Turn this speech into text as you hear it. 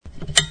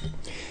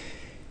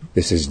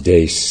This is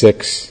day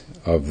 6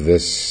 of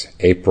this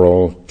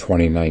April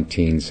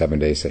 2019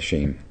 7-day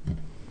session.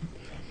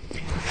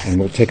 And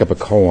we'll take up a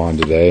koan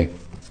today.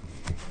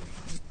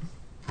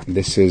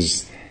 This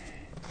is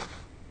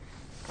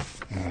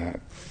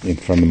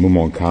from the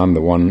Mumonkan,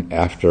 the one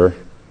after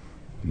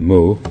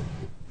Mu.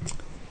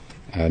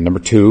 Number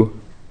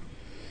 2,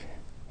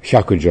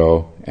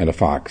 Hyakujo and a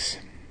fox.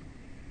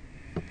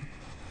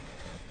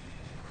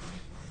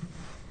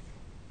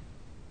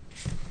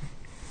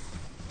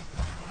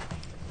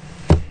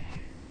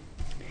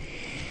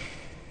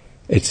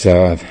 It's,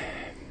 I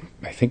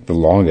think, the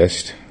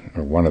longest,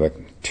 or one of the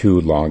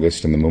 2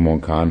 longest in the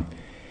Mumonkan,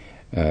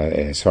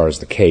 as far as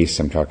the case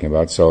I'm talking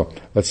about. So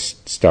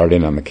let's start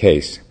in on the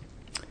case.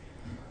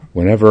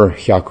 Whenever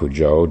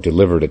Hyakujo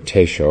delivered a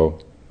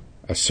teisho,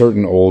 a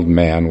certain old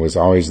man was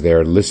always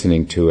there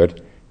listening to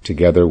it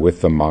together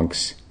with the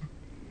monks,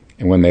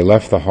 and when they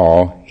left the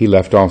hall, he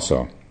left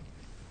also.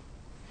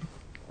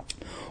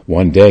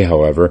 One day,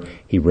 however,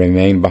 he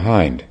remained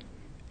behind,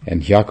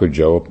 and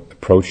Hyakujo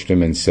approached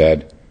him and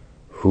said,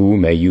 "Who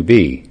may you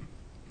be?"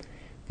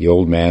 The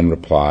old man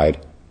replied,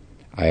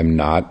 "I am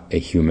not a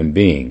human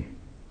being.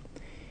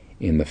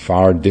 In the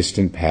far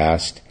distant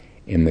past,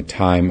 in the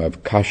time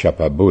of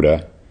Kashyapa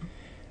Buddha,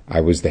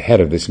 I was the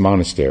head of this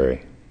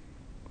monastery.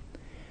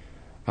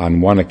 On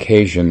one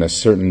occasion, a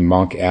certain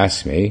monk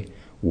asked me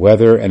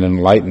whether an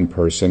enlightened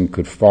person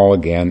could fall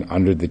again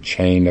under the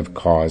chain of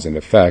cause and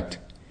effect,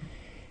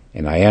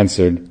 and I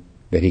answered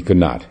that he could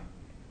not.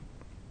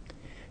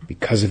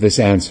 Because of this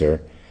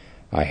answer,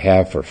 I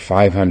have for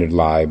 500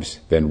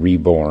 lives been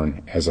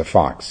reborn as a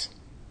fox.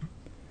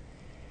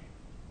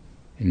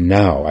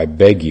 Now I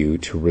beg you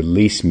to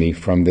release me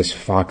from this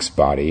fox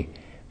body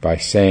by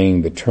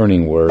saying the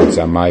turning words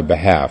on my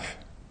behalf."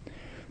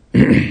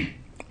 And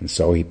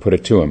so he put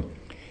it to him.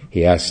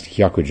 He asked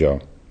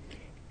Hyakujo,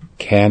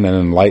 "Can an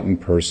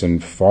enlightened person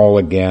fall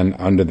again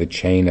under the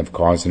chain of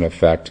cause and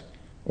effect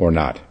or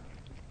not?"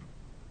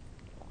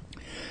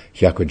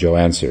 Hyakujo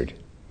answered,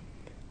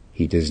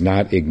 "He does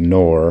not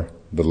ignore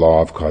the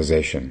law of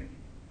causation."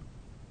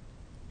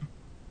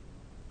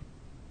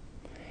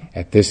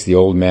 At this, the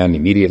old man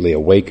immediately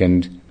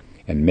awakened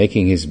and,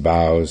 making his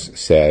bows,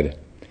 said,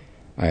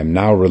 "I am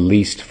now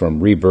released from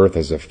rebirth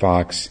as a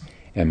fox,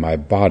 and my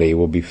body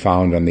will be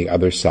found on the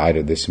other side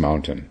of this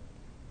mountain.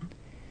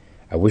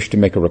 I wish to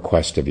make a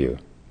request of you.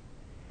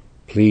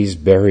 Please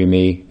bury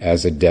me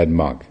as a dead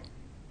monk."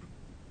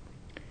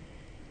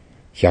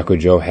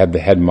 Hyakujo had the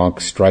head monk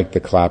strike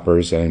the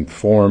clappers and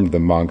informed the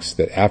monks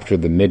that after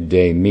the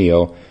midday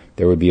meal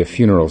there would be a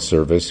funeral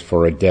service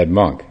for a dead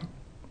monk.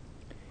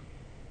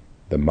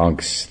 The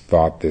monks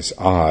thought this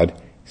odd,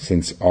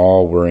 since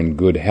all were in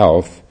good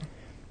health.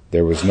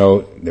 There was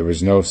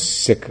no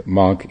sick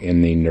monk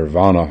in the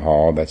Nirvana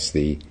hall, that's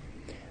the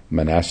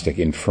monastic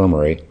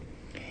infirmary,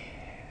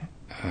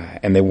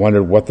 and they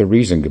wondered what the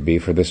reason could be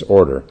for this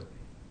order.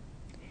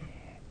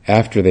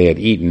 After they had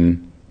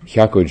eaten,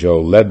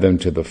 Hyakujo led them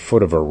to the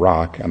foot of a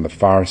rock on the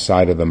far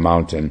side of the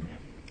mountain,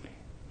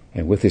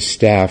 and with his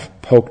staff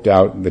poked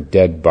out the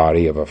dead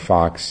body of a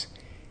fox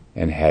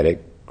and had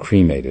it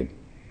cremated.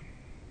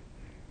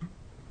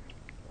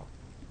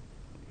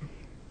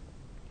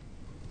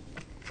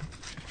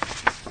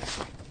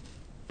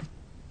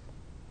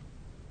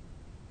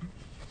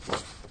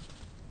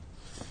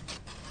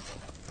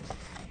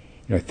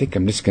 I think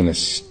I'm just going to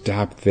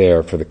stop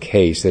there for the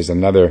case. There's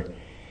another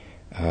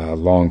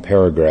long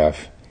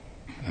paragraph,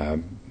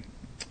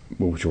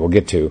 which we'll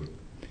get to.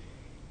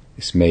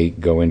 This may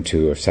go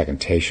into a second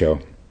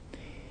teisho.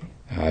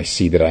 I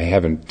see that I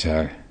haven't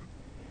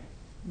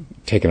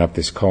taken up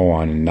this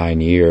koan in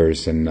 9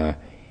 years, and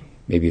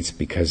maybe it's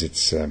because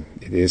it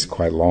is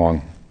quite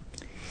long.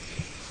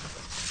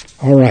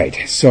 All right,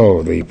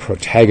 so the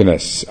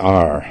protagonists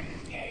are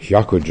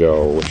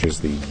Hyakujo, which is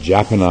the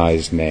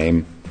Japanized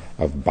name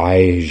of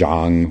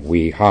Baizhang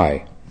Hui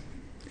Hai.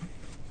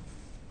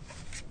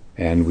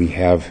 And we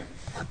have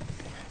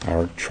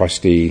our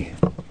trusty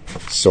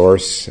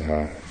source,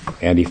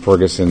 Andy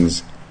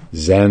Ferguson's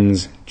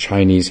Zen's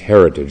Chinese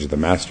Heritage, the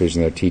Masters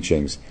and Their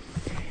Teachings,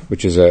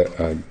 which is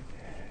a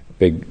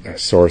big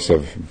source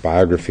of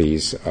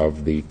biographies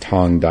of the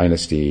Tang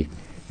Dynasty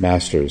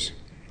masters.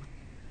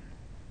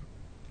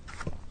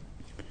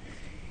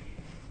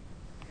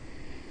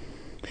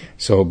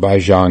 So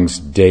Baizhang's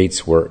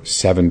dates were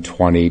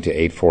 720 to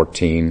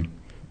 814,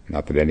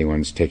 not that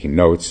anyone's taking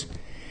notes,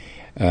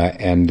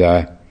 and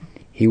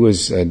he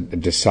was a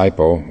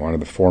disciple, one of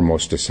the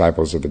foremost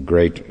disciples of the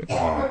great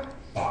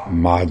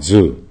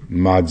Ma-Zu.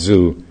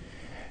 Ma-Zu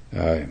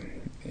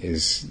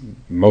is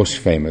most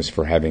famous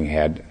for having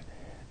had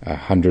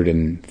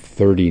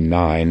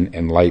 139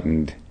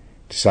 enlightened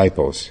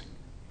disciples,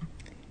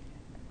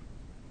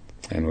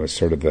 and was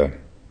sort of the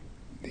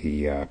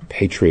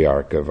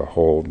patriarch of the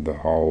whole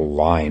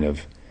line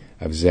of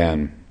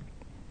Zen.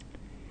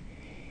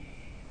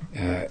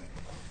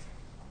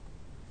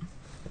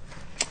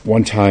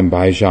 One time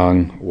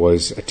Baizhang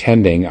was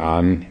attending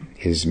on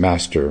his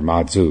master,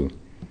 Ma-Zu.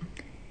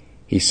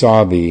 He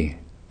saw the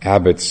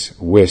abbot's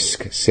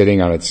whisk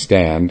sitting on its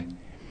stand.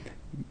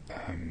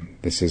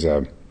 This is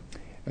a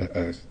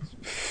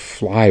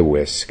fly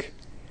whisk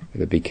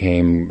that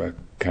became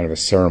kind of a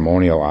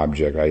ceremonial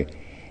object.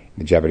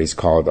 The Japanese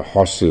call it the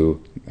hosu.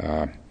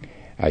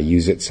 I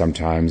use it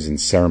sometimes in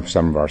some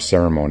of our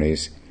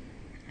ceremonies.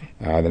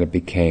 Then it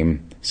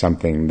became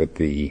something that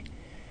the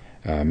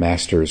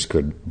masters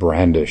could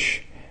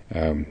brandish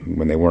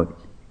when they weren't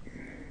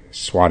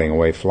swatting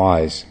away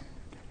flies,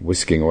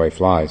 whisking away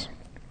flies.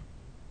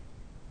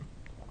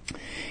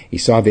 He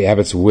saw the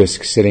abbot's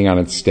whisk sitting on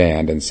its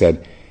stand and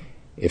said,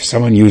 "If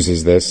someone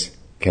uses this,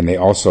 can they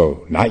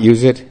also not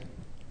use it?"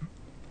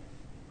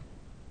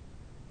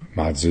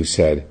 Mazu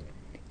said,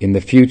 "In the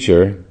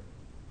future,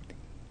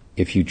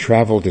 if you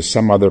travel to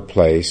some other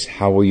place,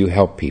 how will you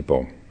help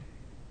people?"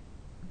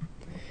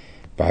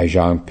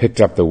 Baizhang picked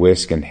up the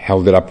whisk and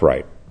held it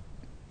upright.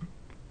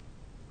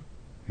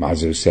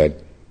 Mazu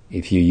said,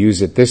 "If you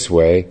use it this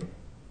way,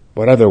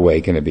 what other way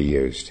can it be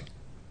used?"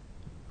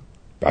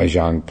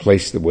 Baizhang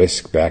placed the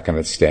whisk back on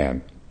its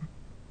stand.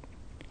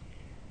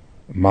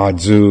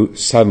 Mazu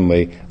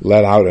suddenly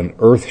let out an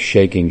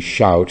earth-shaking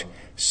shout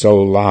so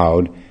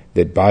loud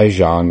that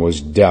Baizhang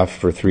was deaf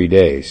for 3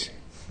 days.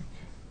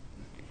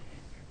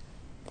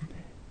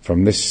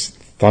 From this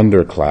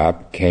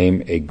thunderclap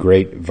came a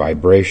great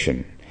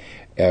vibration.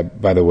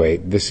 By the way,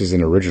 this is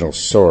an original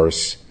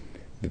source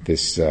that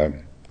this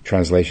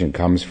translation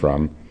comes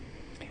from.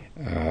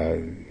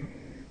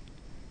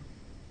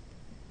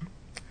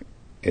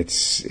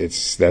 It's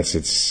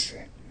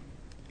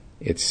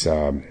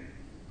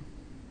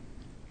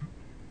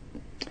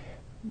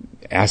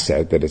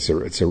asset that it's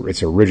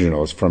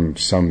original. It's from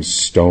some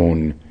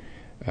stone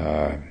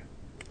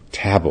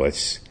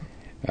tablets,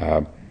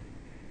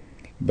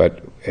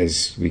 but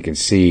as we can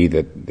see,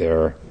 that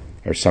there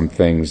are some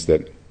things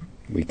that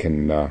we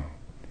can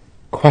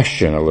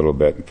question a little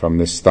bit. From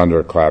this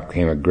thunderclap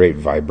came a great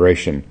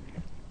vibration.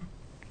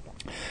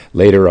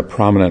 Later, a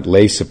prominent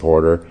lay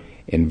supporter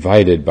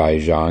invited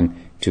Baizhang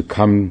to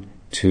come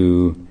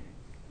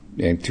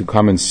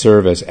and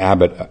serve as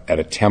abbot at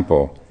a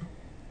temple.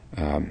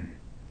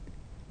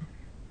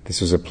 This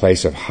was a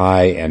place of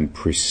high and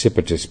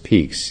precipitous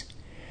peaks.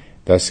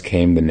 Thus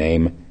came the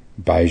name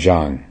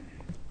Baizhang.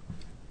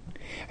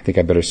 I think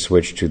I better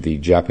switch to the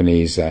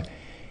Japanese.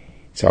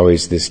 It's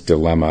always this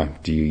dilemma.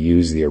 Do you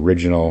use the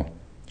original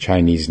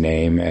Chinese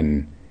name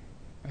and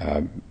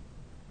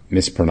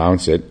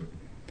mispronounce it,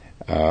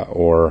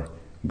 or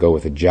go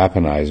with a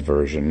Japanized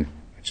version,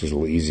 which is a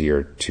little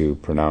easier to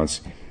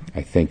pronounce?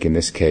 I think in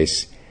this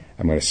case,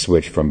 I'm going to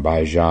switch from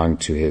Baizhang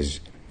to his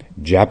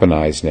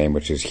Japanized name,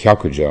 which is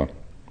Hyakujo.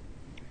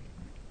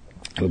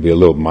 It'll be a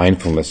little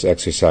mindfulness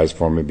exercise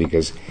for me,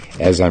 because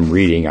as I'm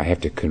reading, I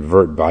have to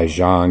convert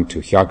Baizhang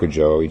to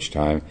Hyakujo each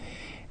time,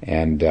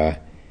 and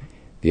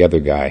the other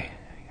guy.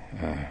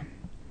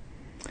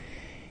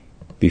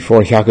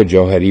 Before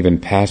Hyakujo had even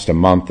passed a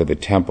month at the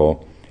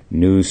temple,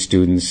 new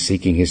students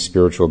seeking his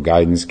spiritual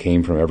guidance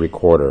came from every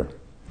quarter.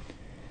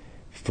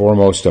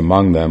 Foremost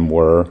among them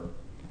were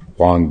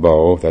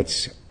Wangbo,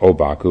 that's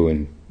Obaku,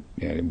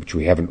 and which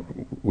we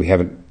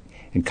haven't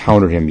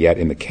encountered him yet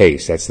in the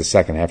case. That's the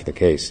second half of the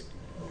case.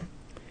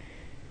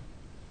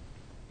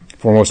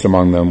 Foremost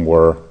among them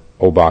were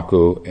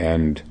Obaku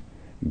and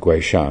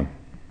Guishan.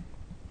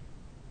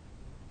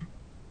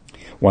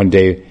 One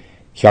day,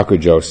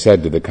 Hyakujo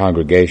said to the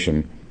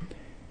congregation,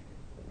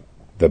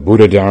 "The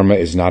Buddha Dharma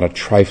is not a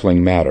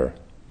trifling matter.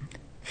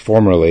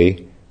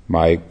 Formerly,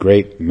 my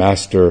great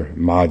master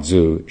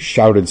Mazu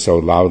shouted so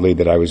loudly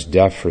that I was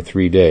deaf for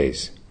 3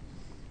 days.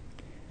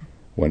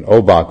 When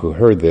Obaku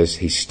heard this,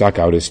 he stuck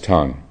out his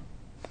tongue.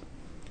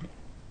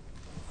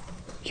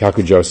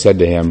 Hyakujo said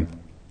to him,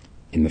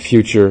 'In the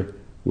future,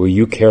 will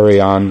you carry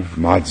on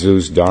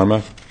Mazu's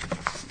Dharma?'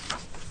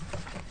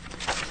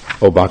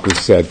 Obaku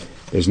said,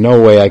 'There's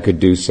no way I could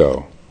do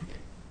so.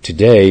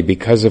 Today,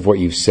 because of what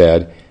you've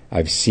said,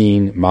 I've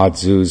seen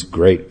Mazu's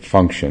great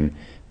function,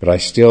 but I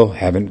still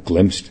haven't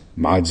glimpsed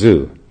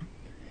Mazu.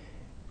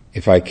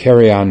 If I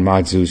carry on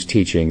Mazu's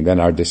teaching, then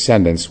our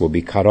descendants will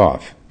be cut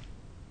off.'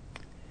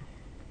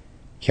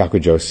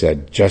 Hyakujo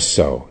said, 'Just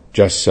so,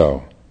 just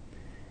so.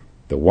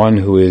 The one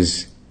who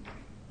is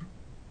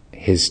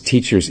his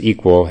teacher's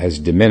equal has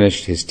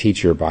diminished his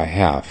teacher by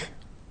half.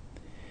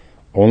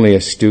 Only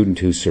a student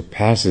who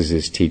surpasses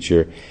his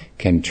teacher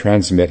can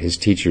transmit his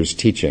teacher's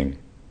teaching.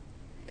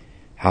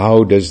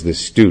 How does the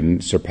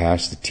student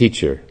surpass the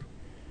teacher?'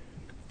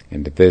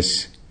 And at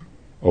this,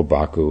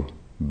 Obaku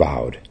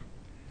bowed."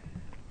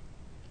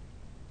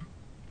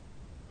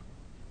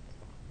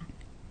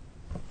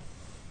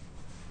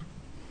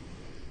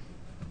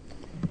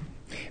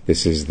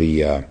 This is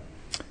the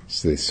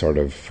sort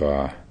of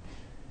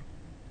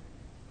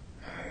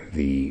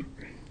the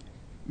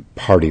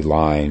party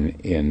line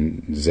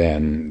in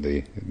Zen,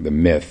 the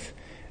myth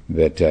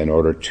that in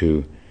order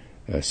to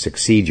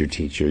succeed your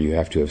teacher, you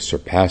have to have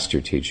surpassed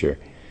your teacher.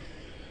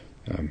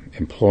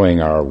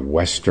 Employing our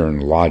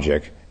Western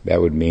logic,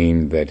 that would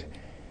mean that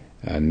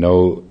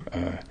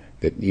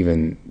that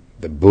even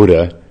the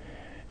Buddha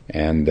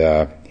and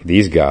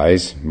These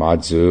guys,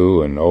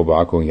 Madzu and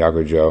Obaku and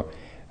Hyakujo,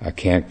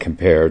 can't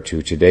compare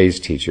to today's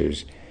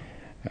teachers.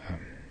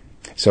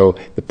 So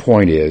the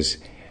point is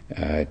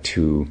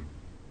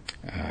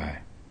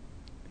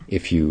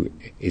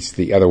it's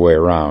the other way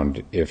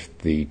around. If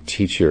the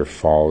teacher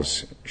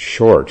falls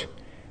short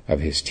of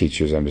his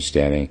teacher's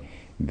understanding,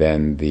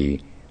 then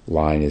the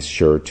line is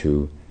sure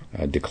to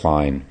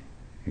decline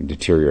and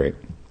deteriorate.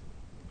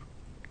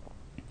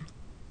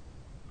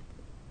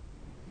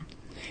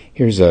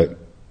 Here's a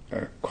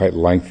quite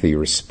lengthy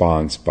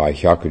response by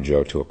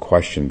Hyakujo to a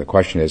question. The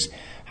question is,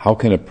 how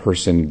can a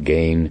person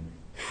gain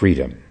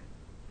freedom?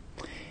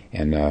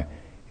 And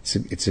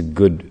it's a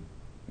good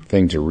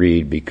thing to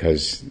read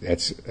because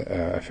that's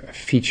a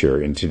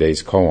feature in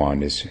today's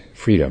koan is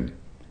freedom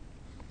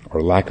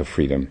or lack of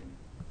freedom.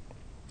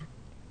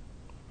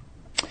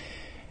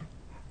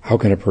 How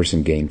can a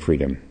person gain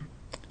freedom?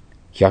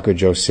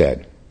 Hyakujo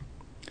said,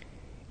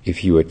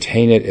 if you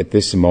attain it at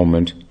this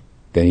moment,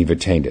 then you've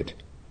attained it.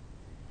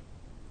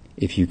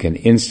 If you can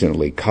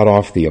instantly cut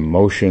off the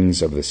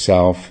emotions of the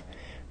self,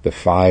 the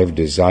 5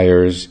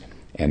 desires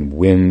and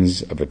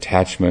winds of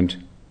attachment,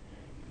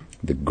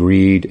 the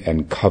greed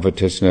and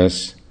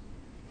covetousness,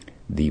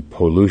 the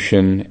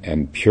pollution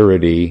and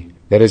purity,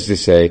 that is to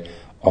say,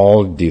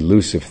 all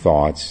delusive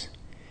thoughts,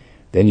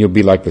 then you'll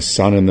be like the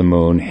sun and the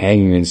moon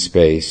hanging in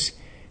space,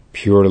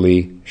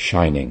 purely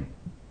shining.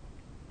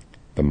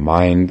 The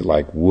mind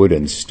like wood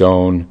and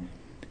stone,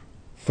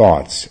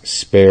 thoughts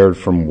spared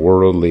from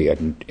worldly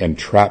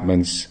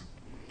entrapments,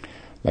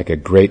 like a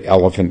great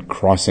elephant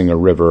crossing a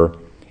river,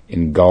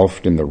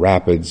 engulfed in the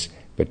rapids,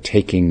 but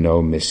taking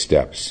no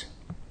missteps.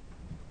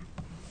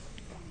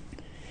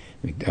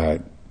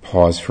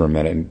 Pause for a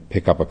minute and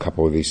pick up a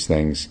couple of these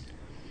things.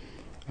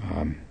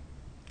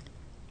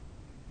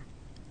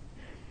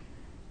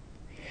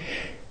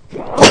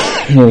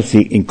 Notice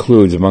he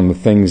includes among the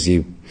things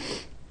you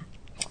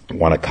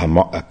want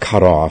to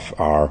cut off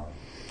are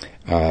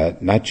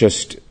not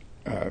just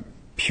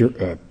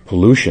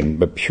pollution,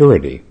 but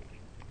purity.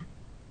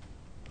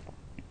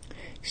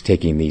 He's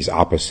taking these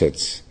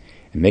opposites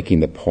and making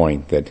the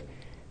point that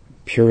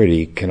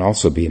purity can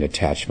also be an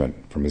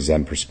attachment from a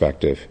Zen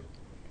perspective.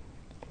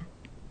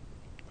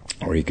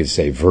 Or you could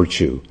say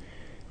virtue,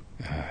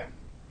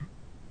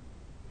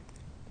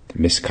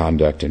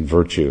 misconduct and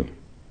virtue.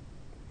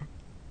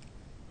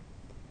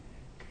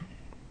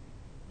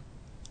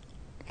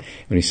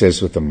 When he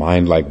says with the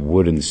mind like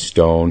wood and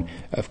stone,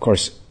 of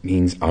course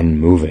means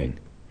unmoving.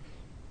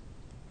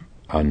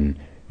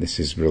 This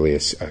is really a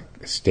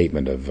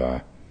statement of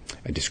a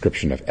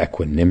description of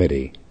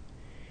equanimity,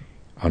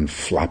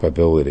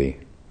 unflappability.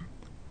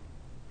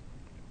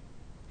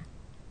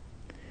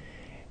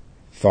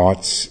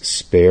 Thoughts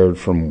spared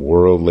from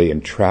worldly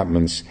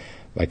entrapments,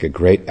 like a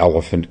great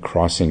elephant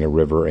crossing a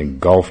river,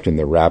 engulfed in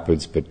the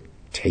rapids, but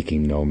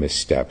taking no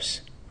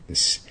missteps.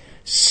 This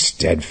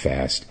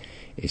steadfast,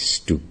 a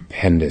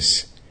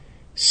stupendous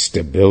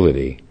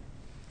stability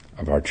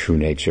of our true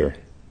nature.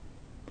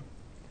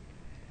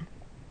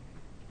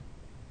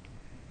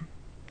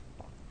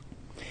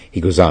 He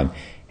goes on,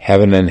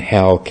 heaven and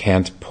hell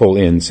can't pull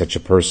in such a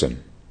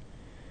person.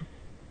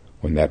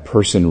 When that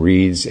person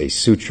reads a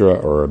sutra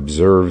or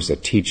observes a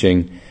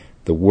teaching,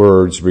 the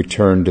words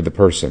return to the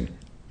person.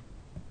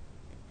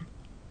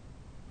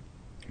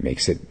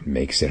 Makes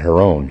it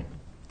her own.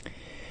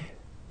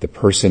 The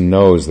person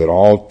knows that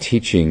all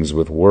teachings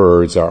with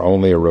words are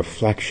only a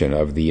reflection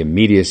of the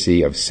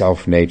immediacy of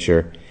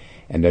self-nature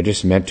and are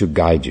just meant to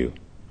guide you.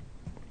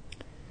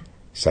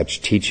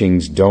 Such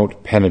teachings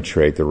don't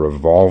penetrate the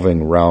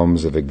revolving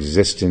realms of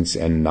existence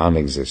and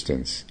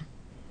non-existence.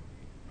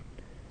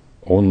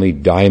 Only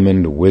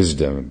diamond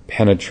wisdom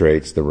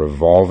penetrates the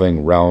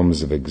revolving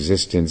realms of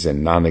existence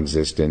and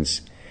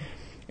non-existence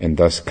and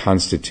thus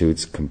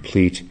constitutes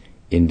complete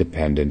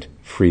independent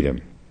freedom.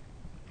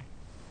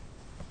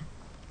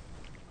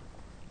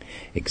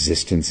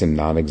 Existence and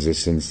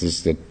non-existence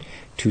is the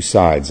two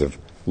sides of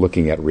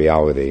looking at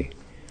reality.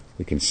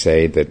 We can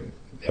say that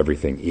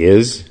everything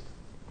is,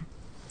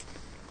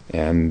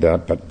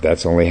 but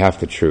that's only half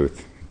the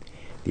truth.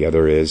 The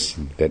other is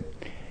that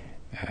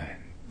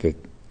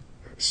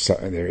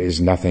there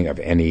is nothing of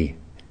any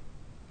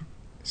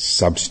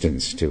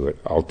substance to it,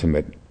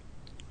 ultimate,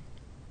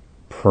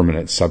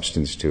 permanent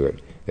substance to it.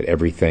 That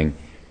everything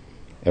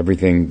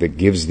that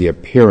gives the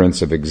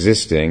appearance of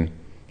existing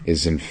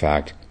is in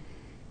fact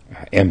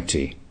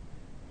empty,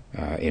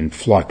 in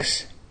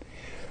flux.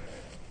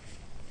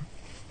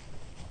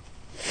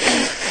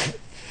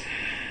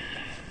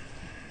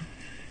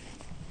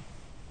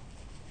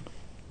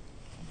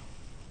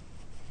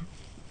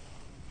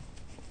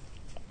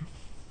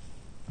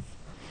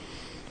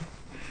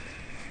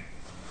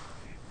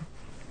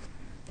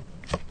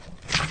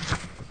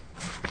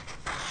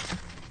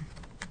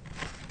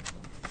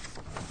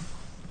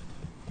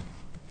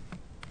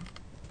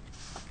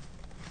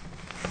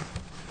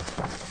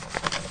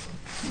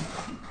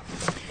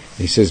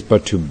 He says,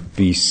 but to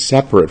be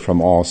separate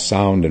from all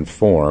sound and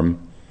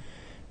form,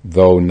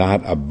 though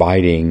not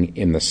abiding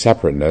in the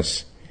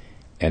separateness,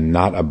 and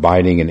not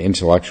abiding in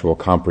intellectual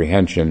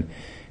comprehension,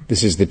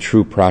 this is the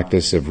true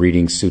practice of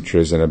reading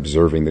sutras and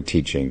observing the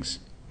teachings.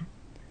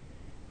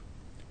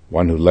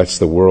 One who lets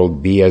the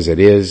world be as it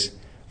is,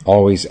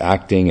 always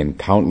acting in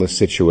countless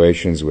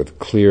situations with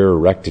clear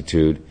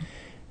rectitude,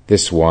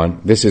 this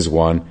is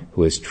one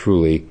who has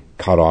truly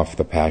cut off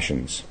the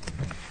passions.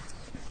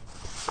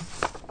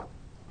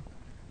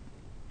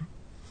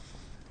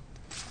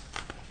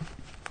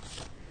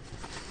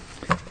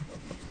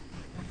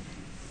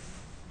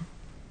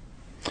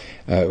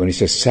 When he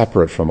says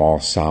separate from all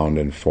sound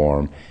and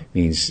form,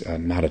 means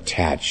not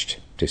attached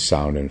to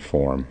sound and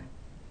form.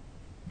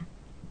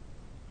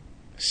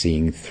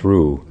 Seeing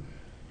through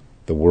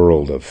the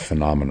world of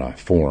phenomena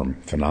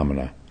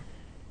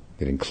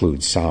that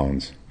includes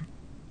sounds.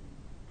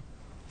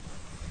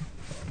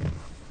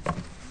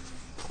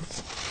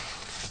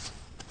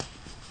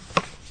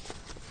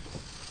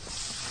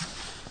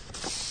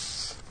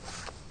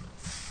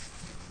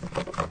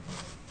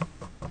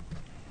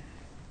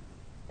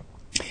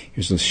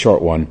 Here's a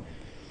short one.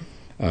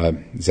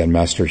 Zen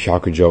Master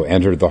Hyakujo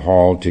entered the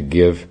hall to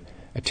give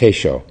a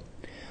teisho.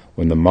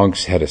 When the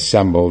monks had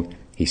assembled,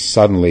 he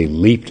suddenly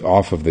leaped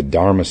off of the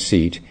Dharma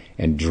seat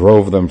and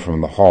drove them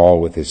from the hall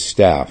with his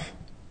staff.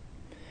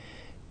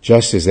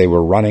 Just as they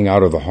were running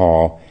out of the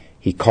hall,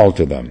 he called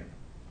to them.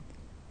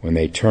 When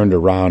they turned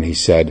around, he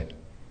said,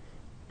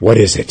 "What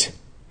is it?"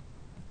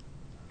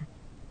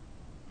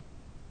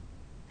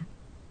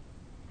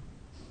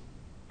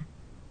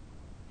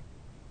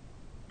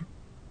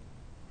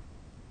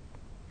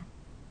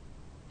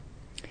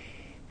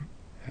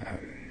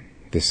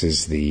 This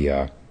is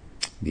the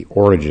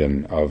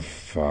origin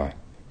of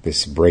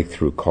this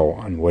breakthrough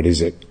koan. What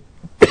is it?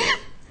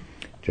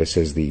 Just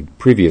as the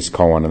previous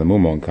koan in the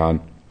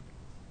Mumonkan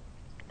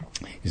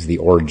is the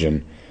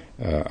origin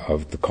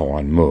of the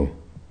koan Mu.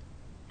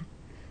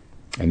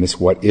 And this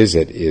what is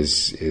it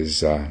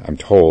is I'm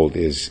told,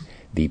 is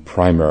the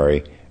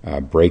primary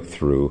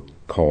breakthrough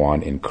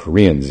koan in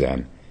Korean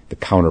Zen, the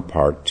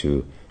counterpart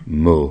to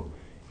Mu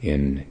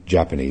in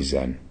Japanese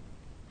Zen.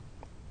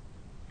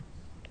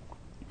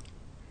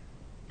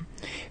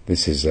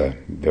 This is a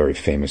very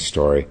famous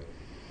story.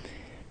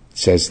 It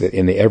says that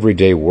in the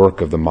everyday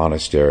work of the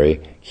monastery,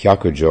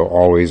 Hyakujo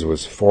always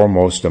was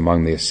foremost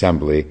among the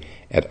assembly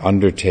at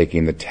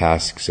undertaking the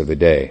tasks of the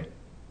day.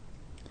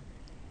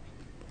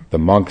 The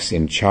monks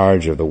in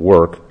charge of the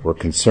work were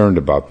concerned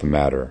about the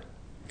matter.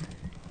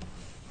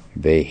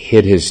 They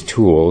hid his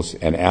tools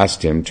and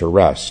asked him to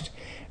rest.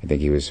 I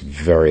think he was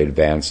very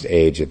advanced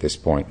age at this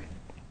point.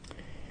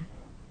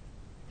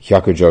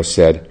 Hyakujo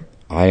said,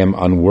 "I am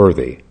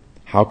unworthy.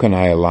 How can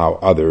I allow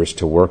others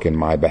to work in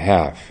my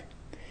behalf?"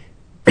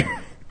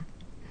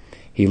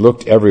 He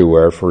looked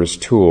everywhere for his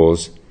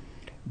tools,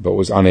 but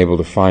was unable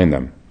to find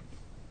them.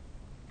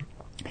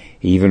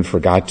 He even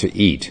forgot to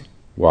eat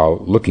while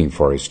looking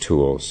for his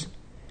tools.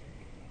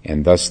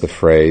 And thus the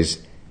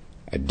phrase,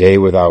 "A day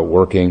without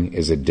working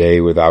is a day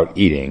without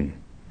eating,"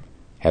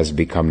 has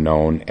become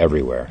known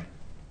everywhere.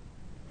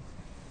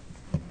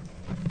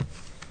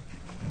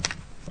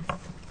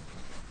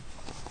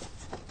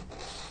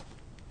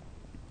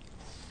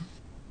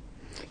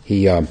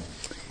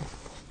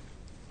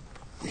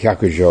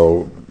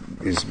 Hyakujo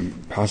is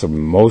possibly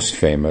most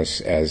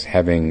famous as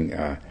having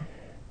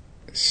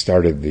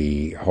started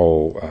the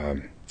whole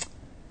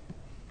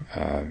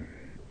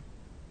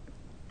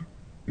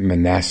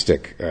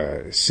monastic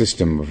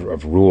system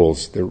of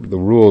rules, the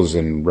rules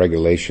and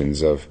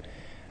regulations of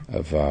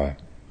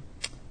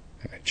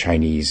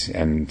Chinese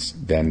and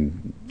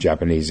then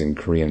Japanese and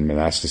Korean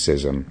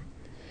monasticism.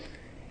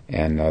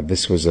 And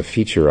this was a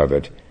feature of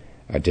it.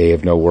 A day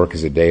of no work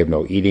is a day of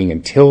no eating.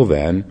 Until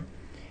then,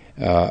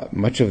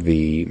 much of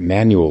the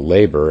manual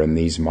labor in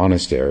these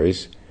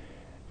monasteries,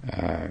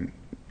 and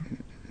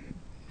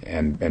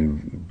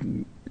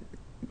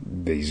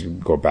these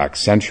go back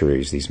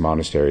centuries, these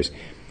monasteries,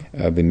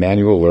 the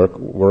manual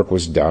work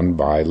was done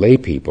by lay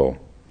people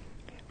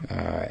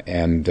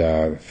and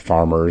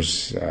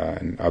farmers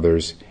and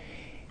others.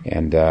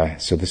 And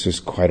so this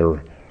was quite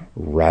a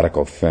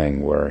radical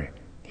thing where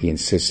he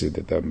insisted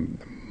that the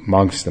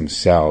monks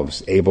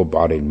themselves,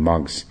 able-bodied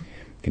monks,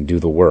 can do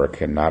the work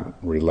and not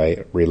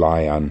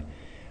rely on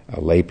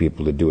lay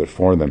people to do it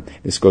for them.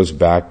 This goes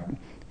back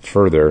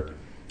further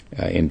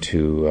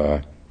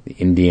into the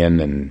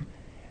Indian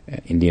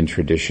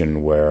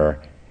tradition,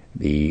 where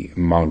the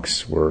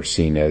monks were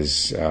seen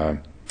as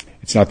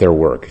it's not their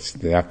work;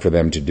 it's not for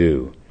them to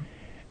do.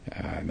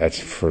 That's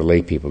for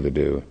lay people to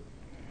do.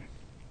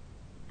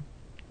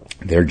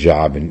 Their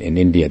job in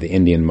India, the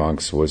Indian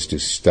monks, was to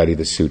study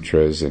the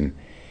sutras and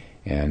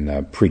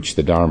preach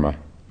the Dharma.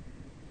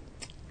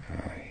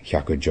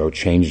 Hyakujo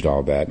changed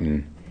all that,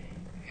 and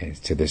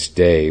to this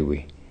day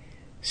we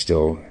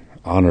still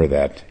honor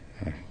that,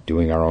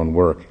 doing our own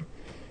work.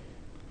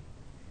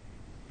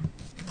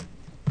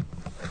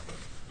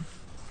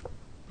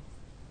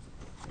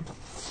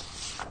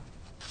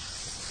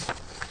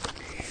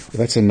 Well,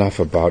 that's enough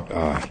about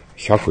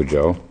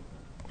Hyakujo.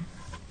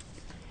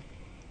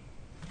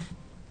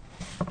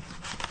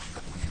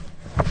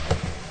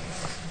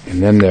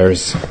 And then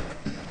there's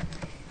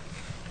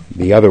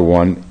the other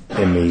one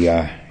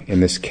in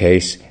this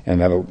case,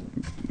 and that'll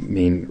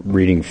mean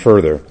reading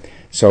further.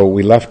 So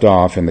we left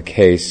off in the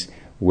case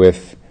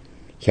with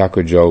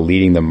Hyakujo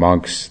leading the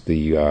monks,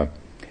 the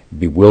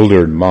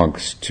bewildered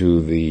monks,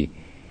 to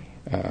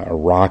a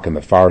rock on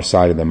the far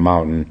side of the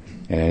mountain,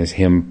 and as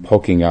him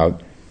poking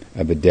out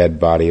the dead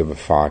body of a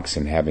fox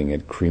and having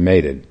it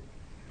cremated.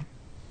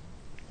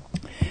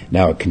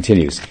 Now it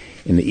continues.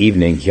 In the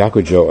evening,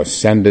 Hyakujo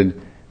ascended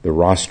the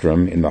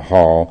rostrum in the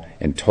hall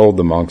and told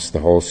the monks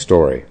the whole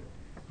story.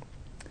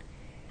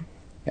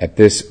 At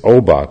this,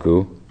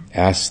 Obaku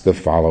asked the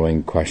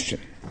following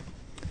question.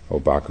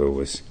 Obaku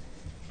was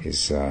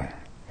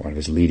one of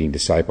his leading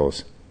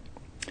disciples.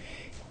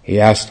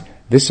 He asked,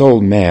 "This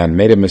old man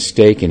made a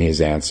mistake in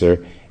his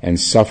answer and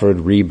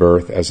suffered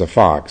rebirth as a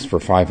fox for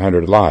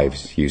 500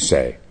 lives, you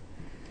say.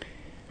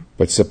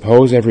 But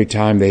suppose every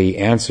time that he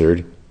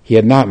answered, he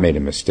had not made a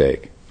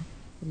mistake.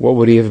 What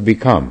would he have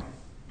become?"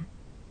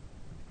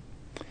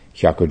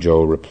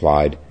 Hyakujo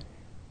replied,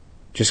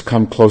 "Just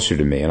come closer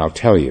to me and I'll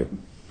tell you."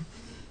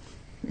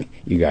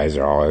 You guys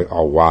are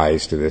all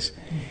wise to this.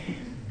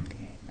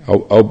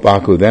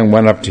 Obaku then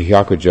went up to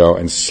Hyakujo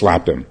and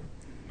slapped him.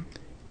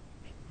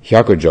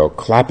 Hyakujo,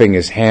 clapping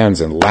his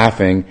hands and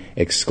laughing,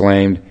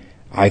 exclaimed,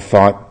 "I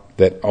thought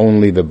that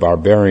only the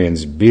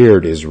barbarian's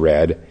beard is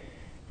red,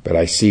 but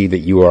I see that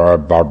you are a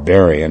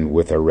barbarian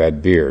with a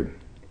red beard."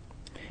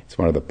 It's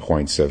one of the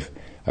points of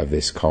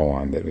this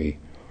koan that we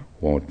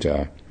won't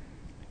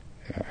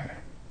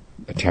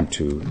attempt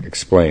to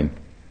explain.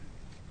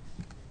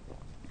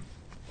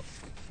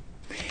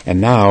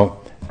 And now,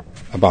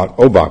 about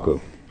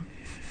Obaku.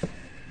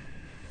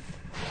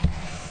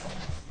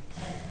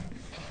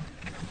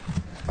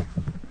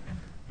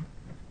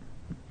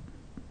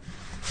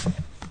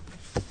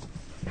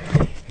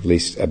 At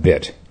least a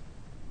bit.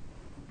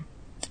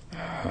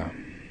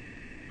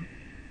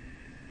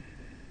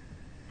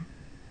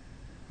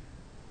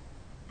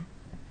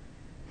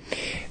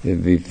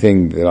 The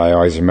thing that I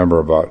always remember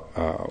about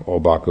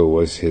Obaku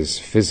was his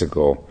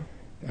physical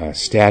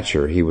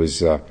stature. He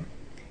was,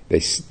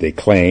 they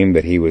claim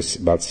that he was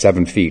about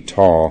 7 feet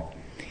tall,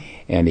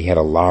 and he had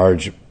a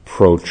large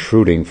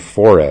protruding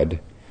forehead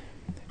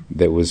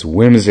that was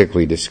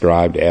whimsically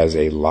described as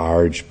a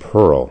large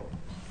pearl.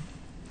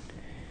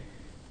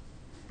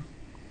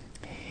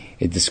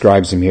 It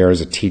describes him here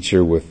as a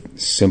teacher with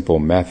simple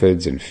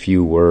methods and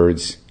few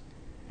words.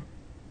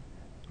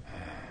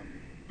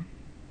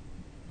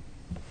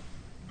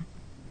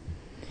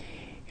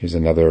 Here's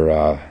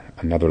another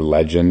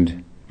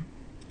legend.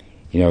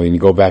 When you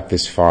go back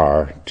this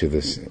far to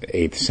this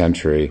 8th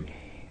century,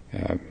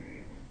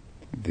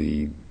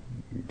 the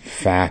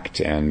fact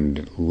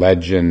and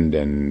legend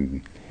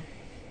and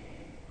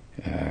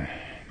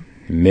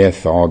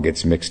myth all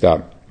gets mixed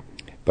up.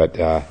 But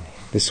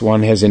this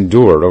one has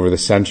endured over the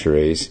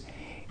centuries,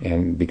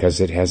 and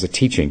because it has a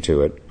teaching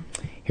to it.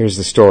 Here's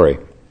the story.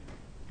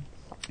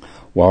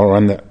 While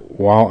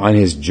on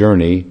his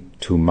journey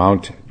to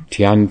Mount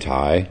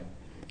Tiantai,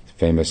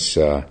 famous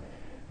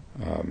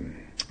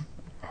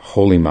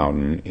holy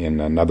mountain in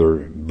another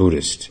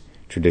Buddhist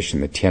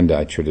tradition, the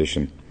Tiandai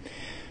tradition.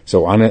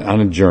 So on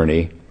a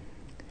journey,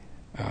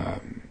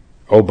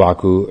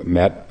 Obaku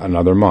met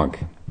another monk.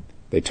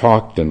 They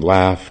talked and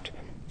laughed,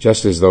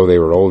 just as though they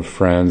were old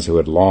friends who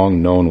had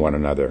long known one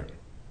another.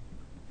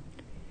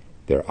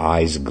 Their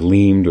eyes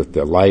gleamed with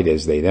delight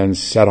as they then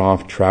set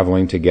off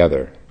traveling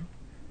together.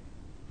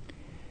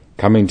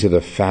 Coming to the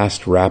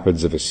fast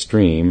rapids of a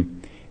stream,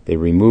 they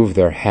removed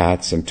their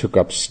hats and took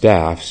up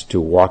staffs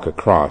to walk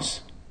across.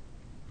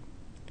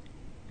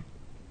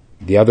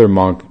 The other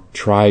monk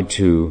tried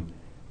to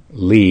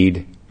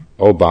lead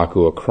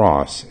Obaku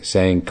across,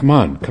 saying, "Come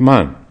on, come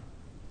on."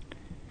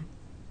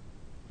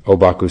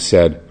 Obaku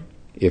said,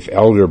 "If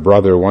elder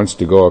brother wants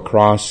to go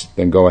across,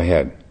 then go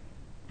ahead."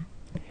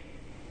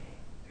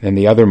 Then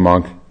the other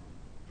monk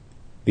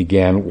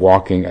began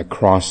walking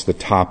across the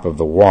top of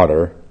the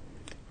water,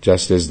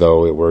 just as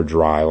though it were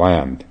dry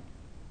land.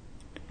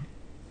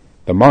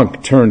 The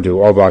monk turned to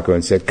Obaku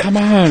and said, "Come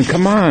on,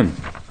 come on."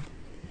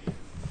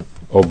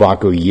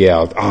 Obaku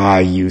yelled, "Ah,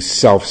 you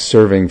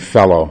self-serving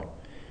fellow.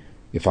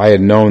 If I had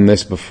known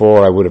this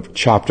before, I would have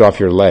chopped off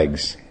your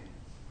legs."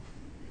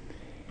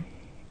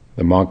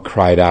 The monk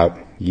cried out,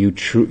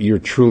 You're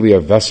truly a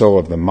vessel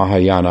of the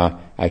Mahayana.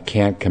 I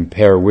can't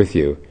compare with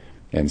you."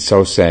 And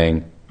so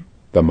saying,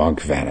 the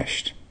monk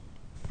vanished.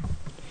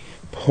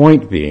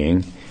 Point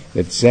being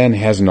that Zen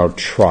has no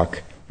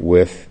truck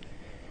with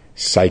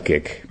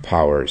psychic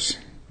powers.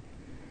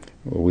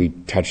 We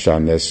touched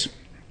on this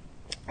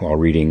while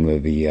reading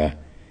the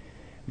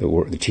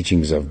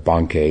teachings of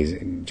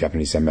Bankei,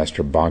 Japanese Zen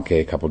Master Bankei,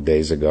 a couple of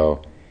days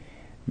ago,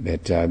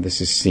 that this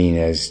is seen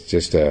as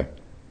just a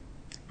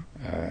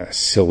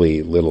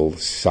silly little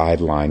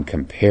sideline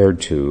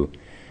compared to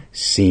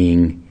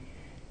seeing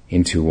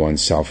into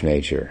one's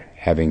self-nature,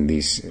 having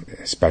these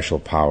special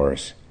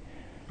powers.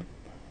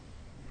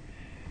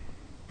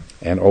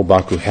 And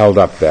Obaku held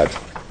up that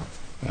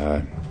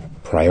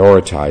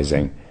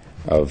prioritizing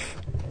of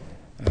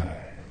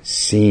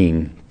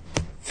seeing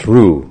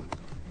through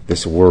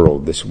this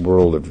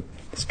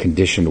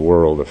conditioned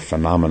world of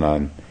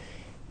phenomenon,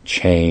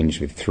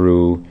 change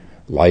through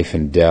life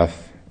and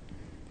death,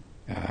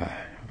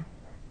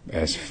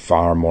 as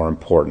far more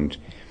important.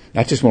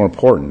 Not just more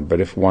important,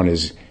 but if one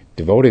is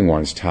devoting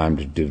one's time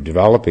to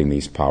developing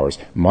these powers,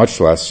 much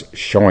less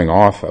showing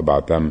off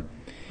about them,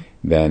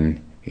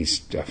 then he's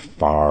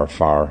far,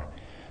 far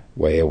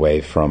way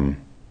away from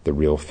the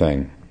real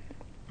thing.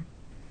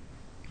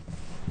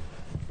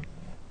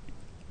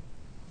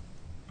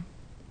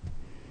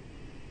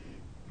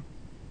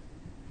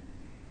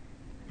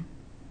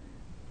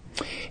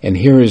 And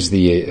here is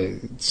the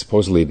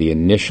supposedly the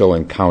initial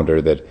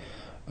encounter that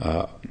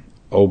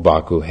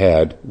Obaku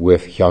had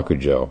with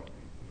Hyakujo.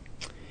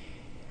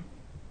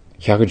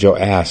 Hyakujo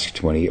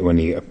asked when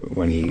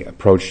he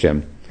approached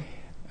him.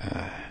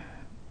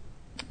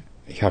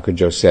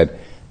 Hyakujo said,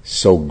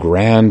 "So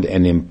grand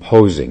and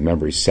imposing."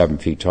 Remember, he's 7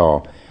 feet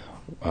tall,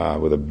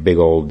 with a big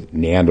old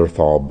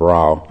Neanderthal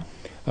brow.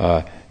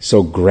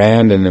 "So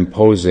grand and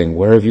imposing,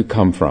 where have you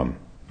come from?"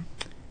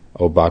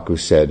 Obaku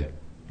said,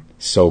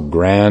 "So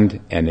grand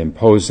and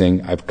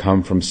imposing, I've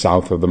come from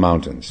south of the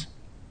mountains."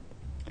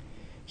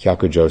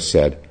 Hyakujo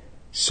said,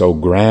 "So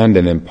grand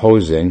and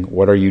imposing,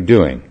 what are you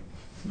doing?"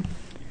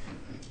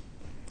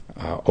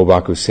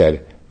 Obaku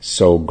said,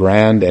 "So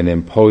grand and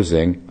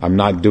imposing, I'm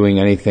not doing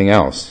anything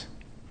else."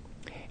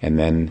 And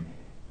then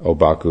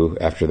Obaku,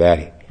 after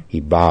that, he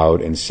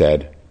bowed and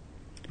said,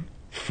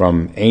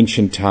 "From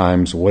ancient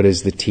times, what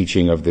is the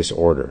teaching of this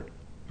order?"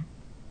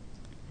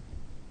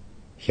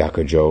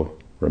 Hyakujo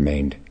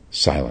remained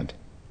silent.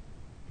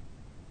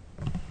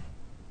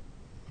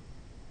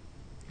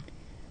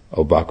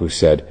 Obaku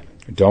said,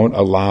 "Don't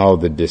allow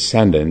the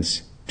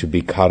descendants to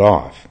be cut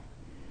off."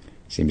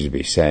 Seems to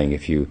be saying,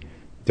 if you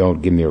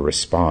don't give me a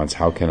response,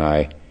 how can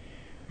I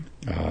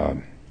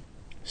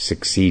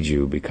succeed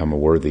you, become a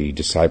worthy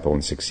disciple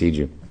and succeed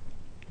you?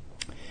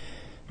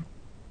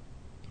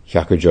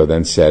 Hyakujo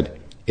then said,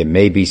 "It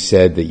may be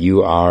said that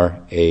you are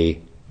a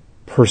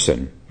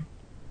person."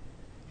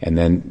 And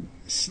then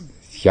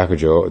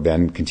Hyakujo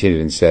then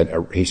continued and said,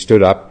 he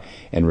stood up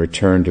and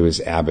returned to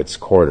his abbot's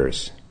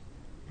quarters.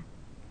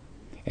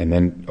 And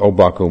then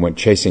Obaku went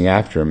chasing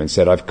after him and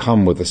said, "I've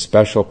come with a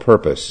special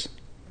purpose."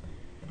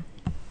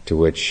 To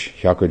which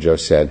Hyakujo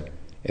said,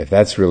 "If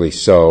that's really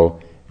so,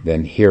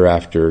 then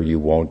hereafter you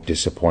won't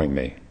disappoint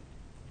me."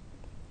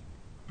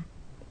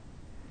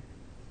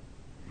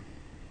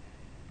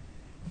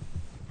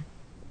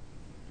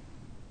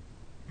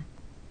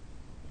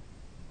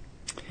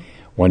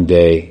 One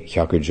day,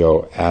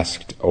 Hyakujo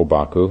asked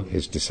Obaku,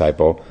 his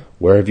disciple,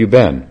 "Where have you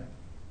been?"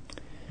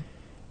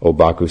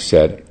 Obaku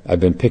said, "I've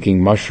been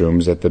picking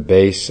mushrooms at the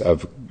base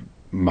of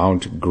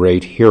Mount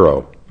Great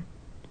Hero."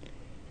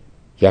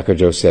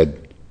 Hyakujo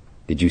said,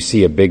 "Did you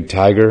see a big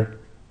tiger?"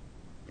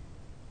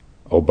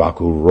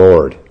 Obaku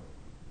roared.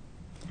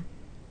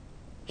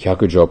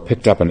 Hyakujo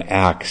picked up an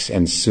axe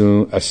and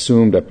soon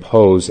assumed a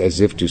pose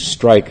as if to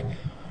strike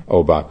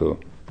Obaku.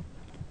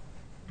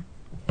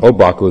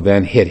 Obaku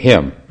then hit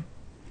him.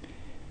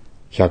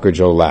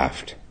 Hyakujo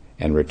laughed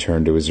and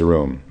returned to his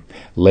room.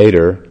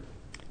 Later,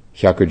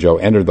 Hyakujo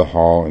entered the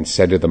hall and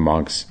said to the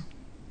monks,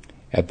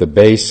 "At the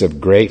base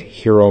of Great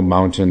Hero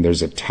Mountain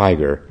there's a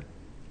tiger.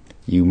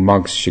 You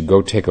monks should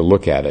go take a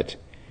look at it.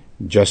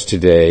 Just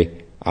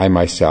today, I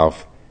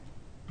myself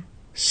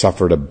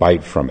suffered a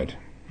bite from it."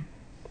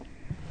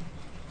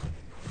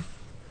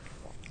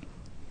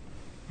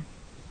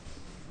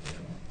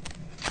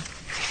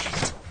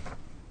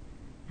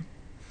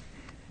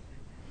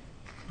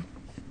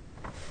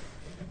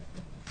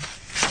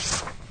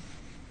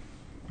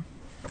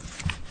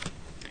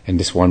 And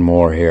just one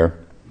more here.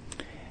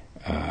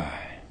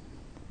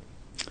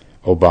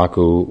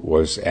 Obaku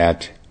was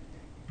at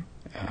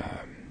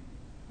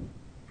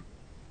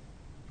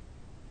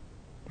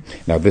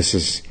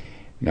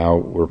now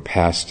we're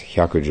past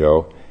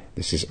Hyakujo.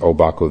 This is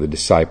Obaku the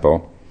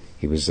disciple.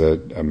 He was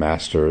a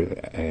master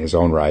in his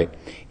own right.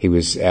 He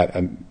was at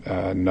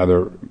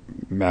another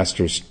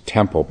master's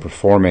temple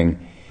performing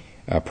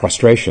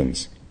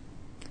prostrations.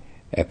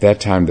 At that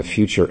time, the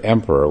future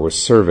emperor was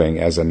serving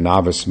as a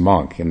novice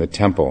monk in the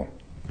temple.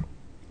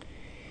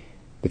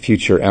 The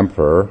future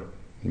emperor,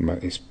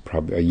 is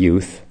probably a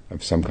youth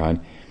of some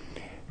kind,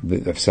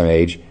 of some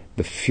age.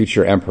 The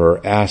future emperor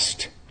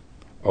asked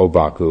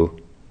Obaku,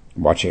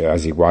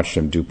 as he watched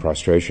him do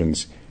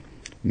prostrations,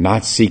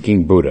 not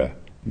seeking Buddha,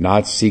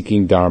 not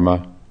seeking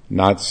Dharma,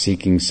 not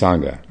seeking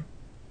Sangha.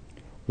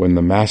 When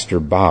the master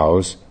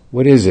bows,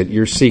 what is it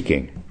you're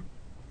seeking?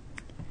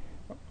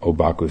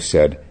 Obaku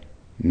said,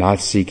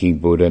 not seeking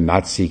Buddha,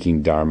 not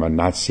seeking Dharma,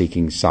 not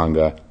seeking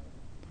Sangha.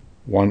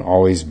 One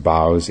always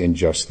bows in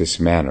just this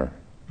manner.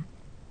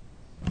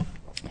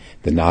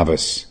 The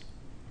novice,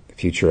 the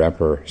future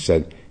emperor,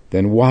 said,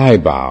 then why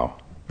bow?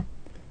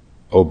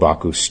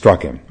 Obaku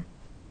struck him.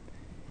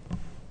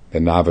 The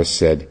novice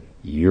said,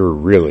 you're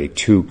really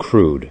too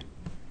crude.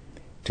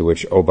 To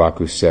which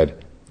Obaku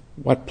said,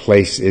 what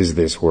place is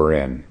this we're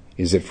in?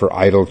 Is it for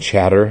idle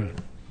chatter?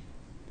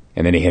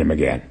 And then he hit him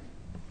again,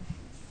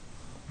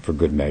 for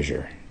good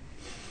measure.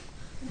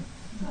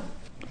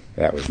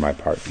 That was my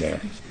part there.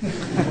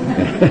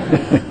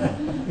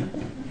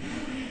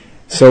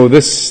 So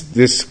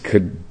this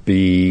could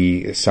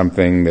be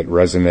something that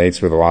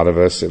resonates with a lot of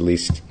us, at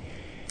least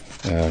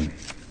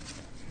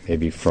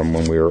maybe from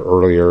when we were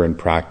earlier in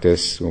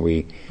practice, when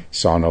we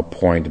saw no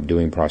point of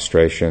doing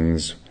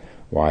prostrations.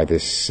 Why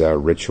this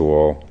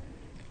ritual?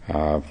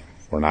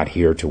 We're not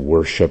here to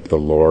worship the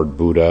Lord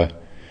Buddha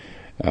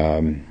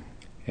and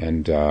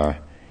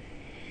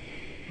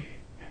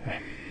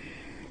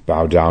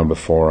bow down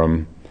before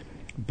him.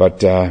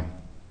 But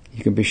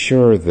you can be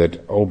sure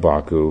that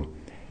Obaku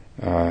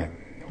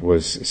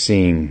was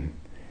seeing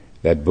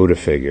that Buddha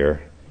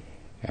figure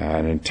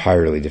an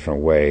entirely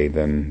different way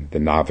than the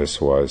novice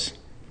was,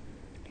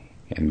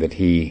 and that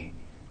he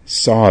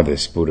saw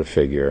this Buddha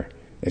figure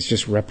as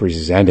just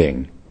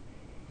representing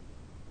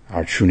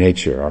our true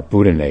nature, our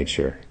Buddha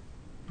nature,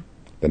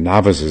 the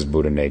novice's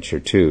Buddha nature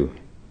too.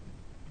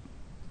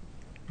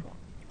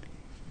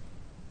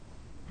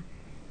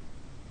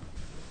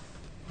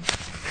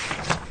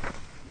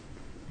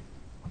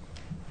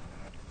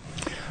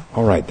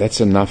 All right, that's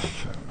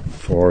enough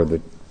for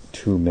the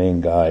two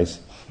main guys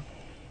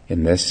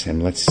in this,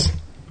 and let's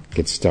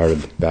get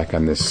started back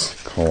on this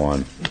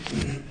koan.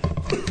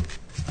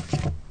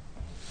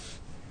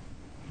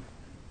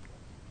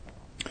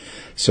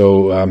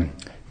 So,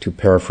 to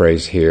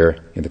paraphrase here,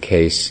 in the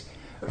case,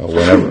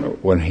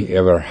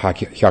 whenever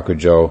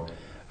Hyakujo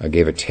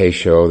gave a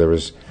teisho, there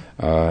was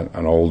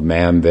an old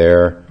man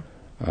there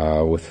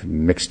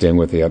mixed in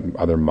with the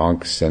other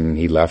monks, and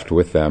he left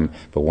with them.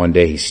 But one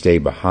day he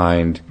stayed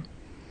behind,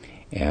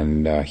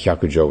 and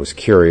Hyakujo was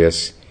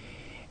curious,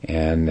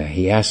 and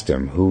he asked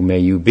him, "Who may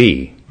you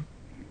be?"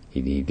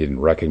 He didn't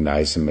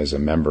recognize him as a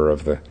member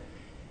of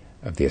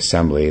the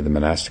assembly, the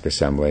monastic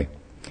assembly.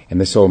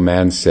 And this old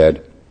man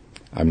said,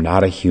 "I'm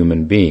not a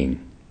human being."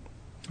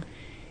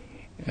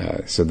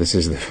 So this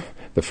is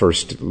the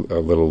first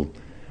little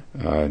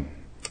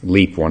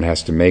leap one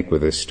has to make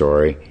with this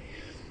story.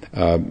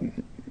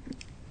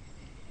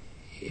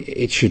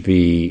 It should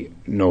be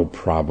no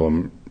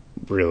problem,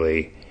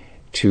 really,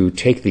 to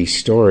take these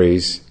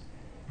stories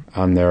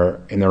in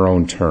their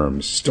own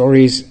terms.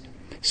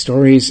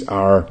 Stories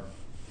are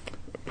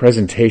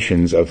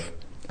presentations of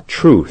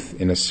truth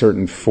in a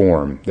certain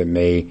form that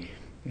may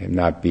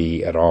not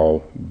be at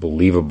all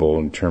believable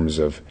in terms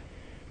of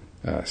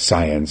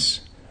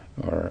science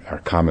or our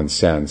common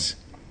sense.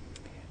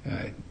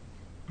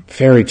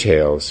 Fairy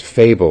tales,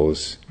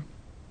 fables,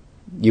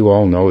 you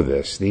all know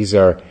this. These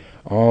are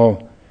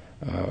all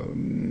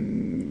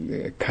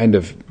kind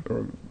of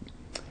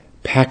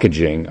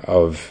packaging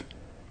of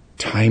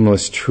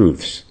timeless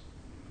truths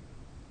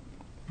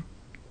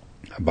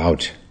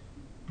about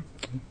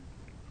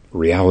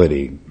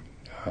reality,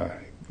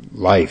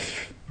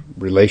 life,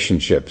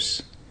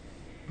 relationships,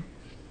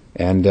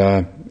 and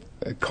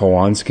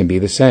koans can be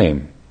the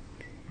same.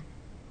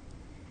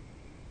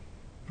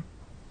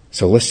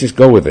 So let's just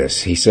go with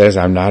this. He says,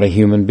 "I'm not a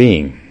human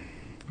being."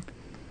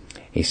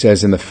 He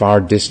says, "In the far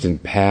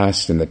distant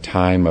past, in the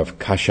time of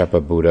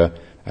Kashyapa Buddha,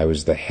 I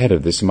was the head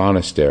of this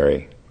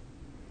monastery."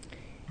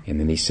 And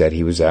then he said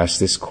he was asked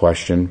this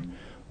question,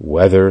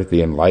 whether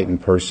the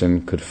enlightened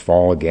person could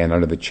fall again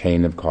under the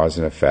chain of cause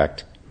and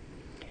effect.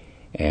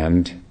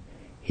 And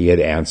he had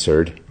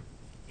answered,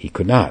 he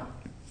could not.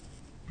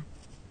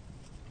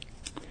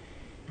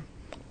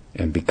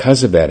 And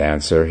because of that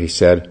answer, he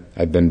said,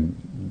 "I've been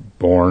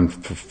born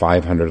for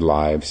 500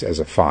 lives as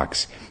a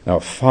fox." Now,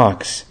 a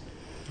fox,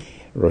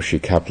 Roshi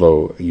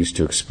Kapleau used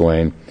to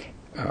explain,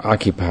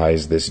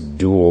 occupies this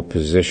dual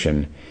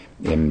position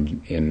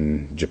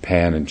in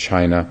Japan and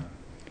China,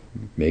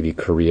 maybe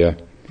Korea,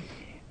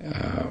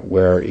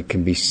 where it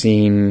can be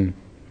seen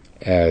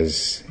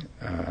as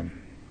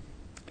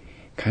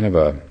kind of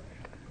a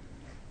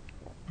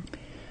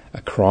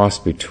cross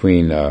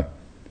between a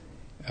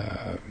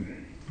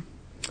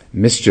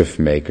mischief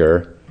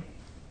maker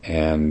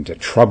and a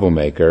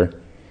troublemaker,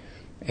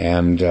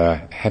 and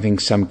having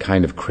some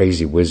kind of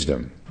crazy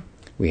wisdom.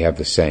 We have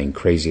the saying,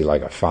 "crazy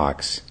like a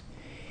fox."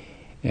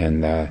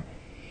 And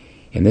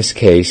in this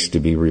case, to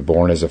be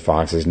reborn as a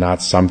fox is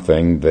not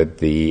something that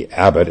the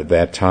abbot at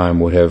that time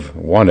would have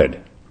wanted.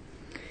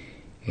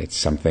 It's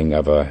something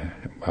of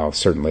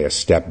certainly a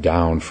step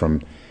down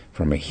from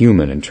a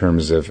human in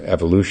terms of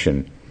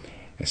evolution,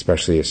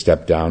 especially a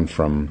step down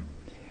from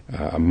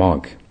a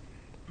monk.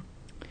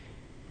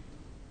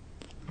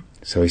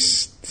 So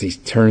he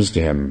turns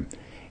to him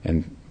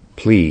and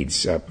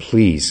pleads,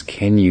 "Please,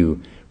 can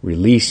you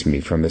release me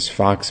from this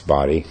fox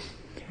body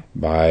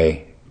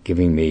by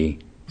giving me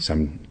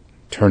some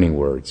turning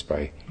words,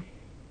 by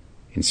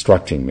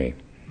instructing me?"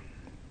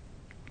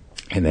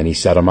 And then he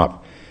set him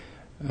up.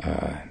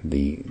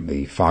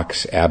 The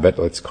fox abbot,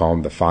 let's call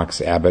him the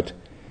fox abbot,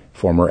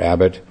 former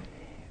abbot,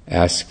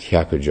 asked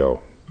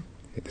Hyakujo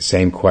the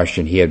same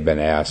question he had been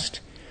asked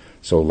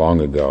so long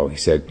ago. He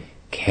said,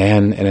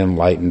 "Can an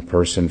enlightened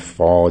person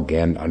fall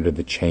again under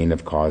the chain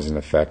of cause and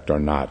effect or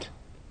not?"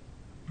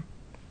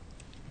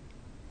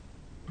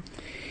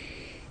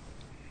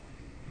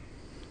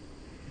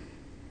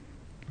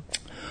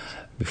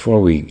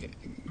 Before we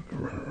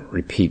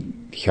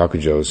repeat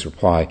Hyakujo's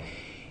reply,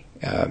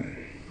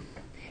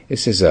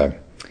 this is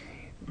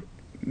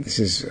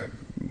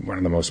one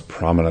of the most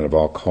prominent of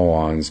all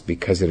koans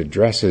because it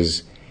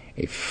addresses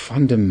a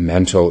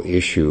fundamental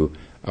issue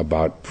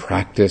about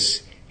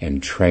practice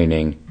and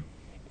training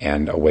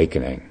and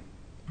awakening,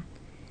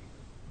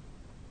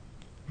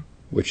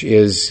 which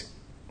is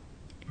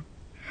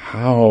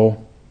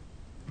how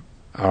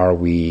are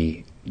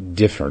we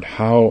different?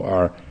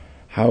 How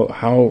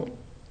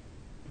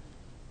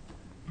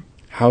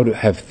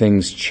have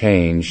things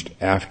changed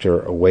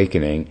after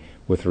awakening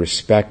with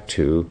respect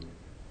to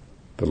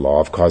the law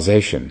of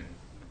causation,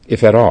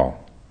 if at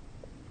all?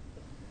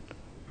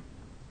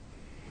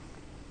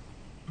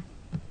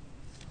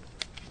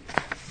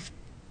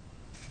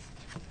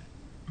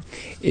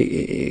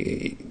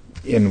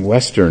 In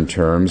Western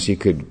terms, you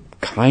could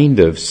kind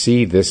of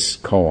see this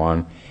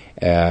koan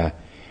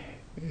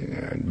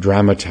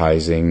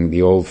dramatizing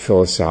the old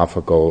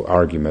philosophical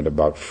argument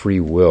about free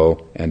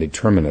will and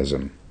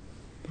determinism.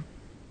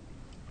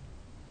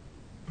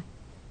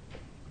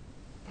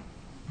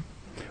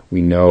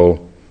 We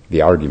know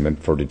the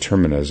argument for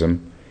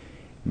determinism,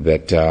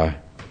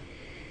 that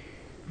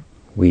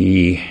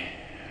we,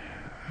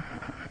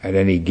 at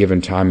any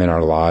given time in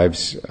our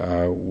lives,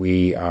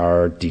 we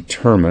are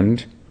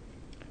determined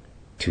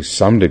to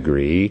some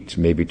degree,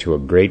 maybe to a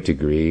great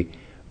degree,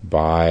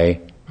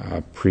 by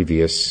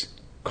previous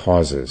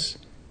causes,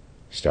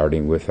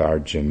 starting with our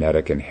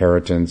genetic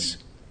inheritance,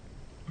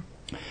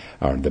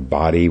 the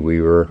body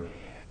we were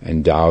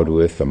endowed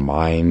with, the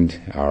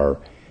mind, our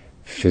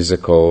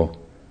physical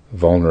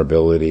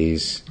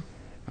vulnerabilities,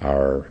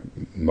 our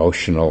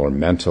emotional or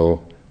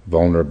mental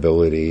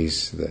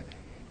vulnerabilities, the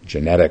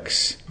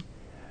genetics.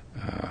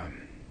 A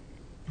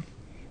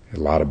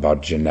lot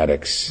about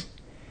genetics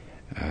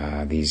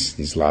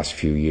these last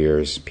few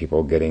years,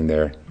 people getting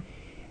their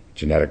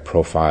genetic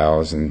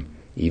profiles, and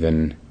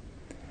even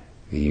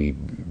the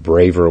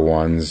braver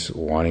ones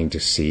wanting to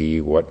see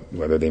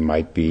whether they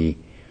might be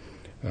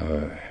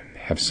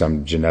have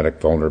some genetic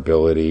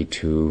vulnerability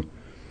to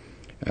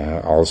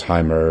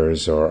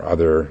Alzheimer's or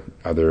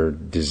other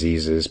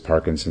diseases,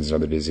 Parkinson's and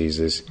other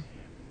diseases.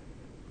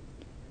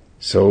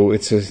 So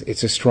it's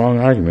a strong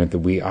argument that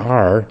we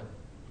are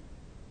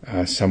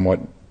somewhat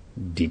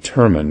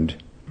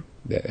determined,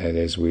 that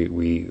as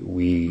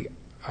we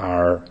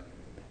are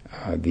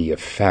the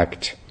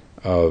effect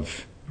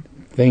of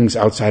things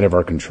outside of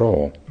our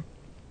control.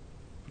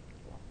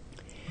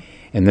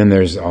 And then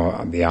there's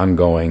the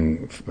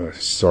ongoing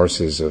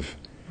sources of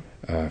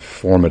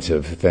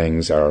formative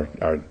things, our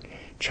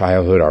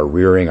childhood, our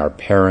rearing, our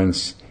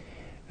parents,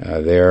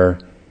 their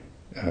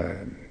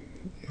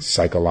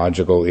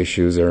psychological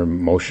issues, their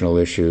emotional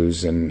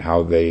issues, and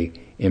how they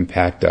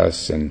impact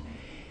us, and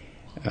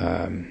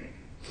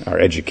our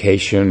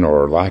education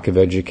or lack of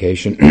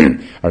education,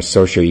 our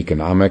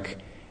socioeconomic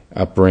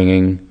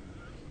upbringing,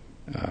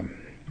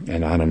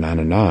 and on and on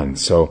and on.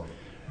 So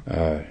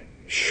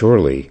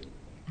surely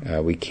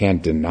we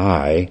can't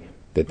deny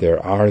that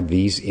there are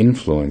these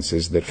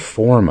influences that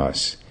form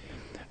us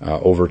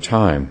over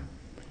time.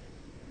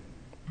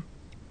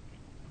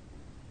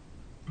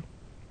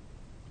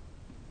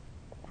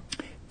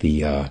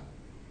 The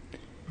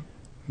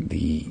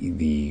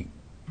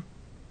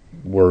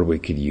word we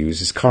could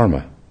use is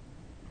karma,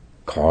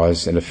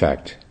 cause and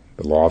effect,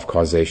 the law of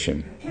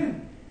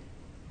causation.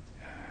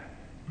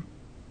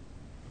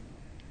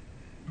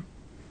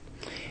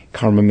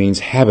 Karma means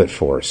habit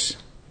force.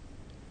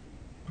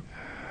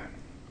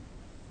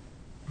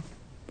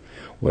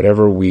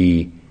 Whatever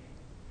we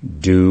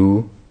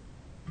do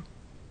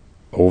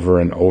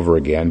over and over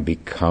again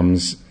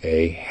becomes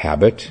a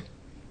habit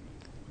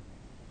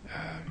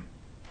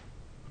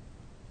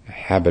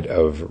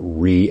of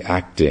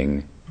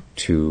reacting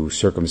to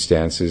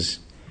circumstances,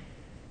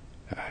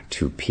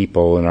 to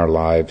people in our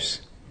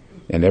lives.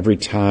 And every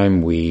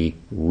time we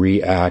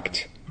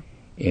react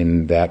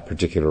in that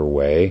particular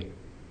way,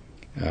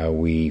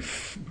 we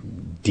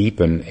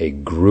deepen a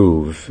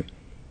groove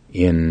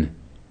in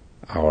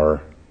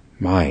our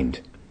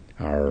mind,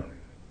 our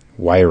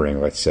wiring,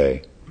 let's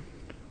say,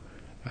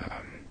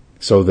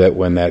 so that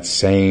when that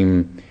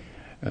same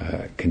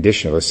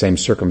condition or the same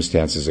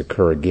circumstances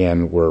occur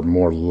again, we're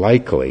more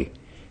likely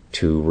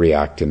to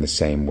react in the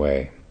same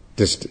way.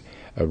 Just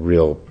a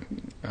real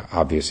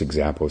obvious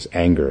example is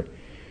anger.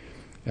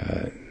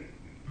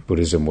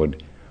 Buddhism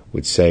would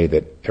say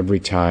that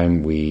every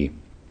time we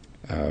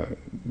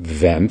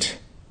vent,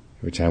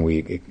 every time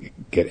we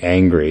get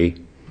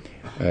angry,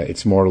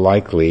 it's more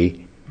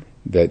likely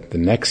that the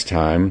next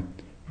time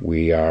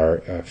we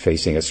are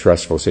facing a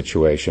stressful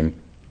situation,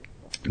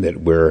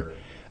 that we're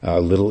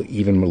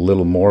even a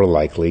little more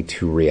likely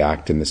to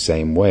react in the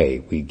same way.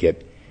 We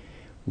get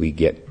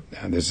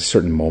there's a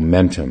certain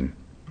momentum,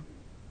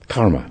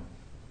 karma,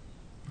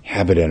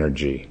 habit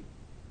energy.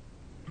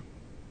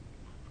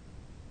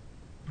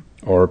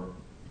 Or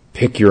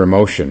pick your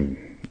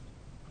emotion.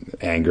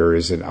 Anger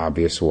is an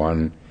obvious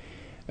one.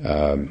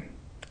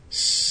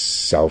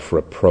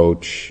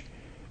 Self-reproach,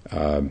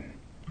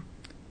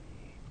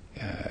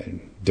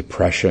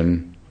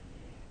 depression,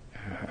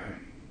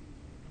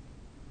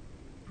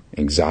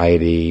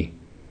 anxiety,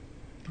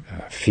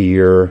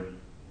 fear,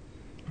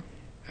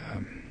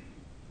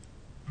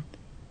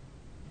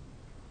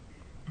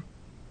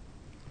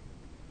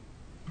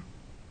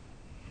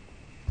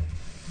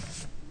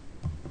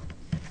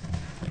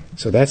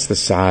 so that's the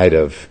side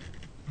of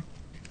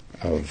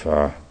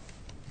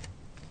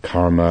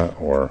karma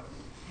or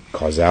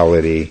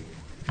causality.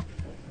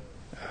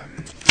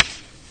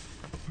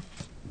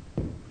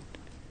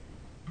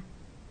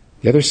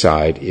 The other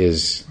side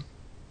is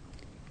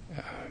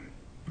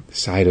the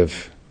side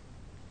of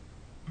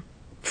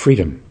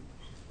freedom,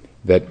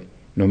 that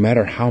no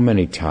matter how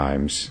many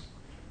times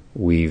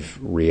we've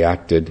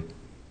reacted,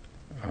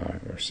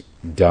 or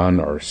done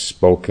or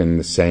spoken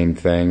the same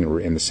thing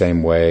or in the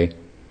same way,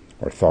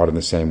 or thought in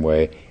the same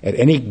way, at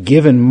any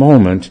given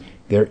moment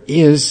there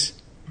is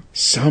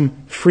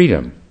some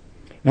freedom.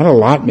 Not a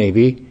lot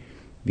maybe,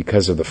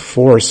 because of the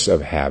force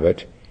of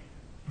habit,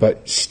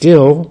 but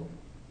still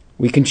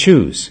we can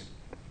choose.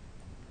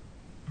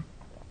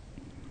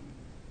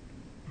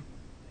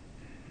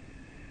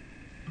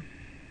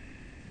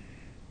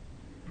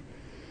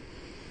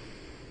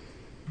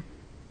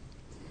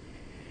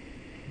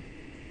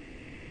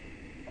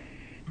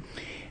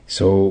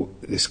 So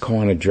this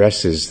koan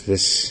addresses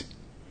this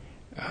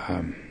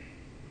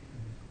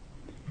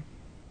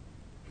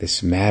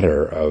this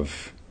matter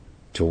of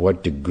to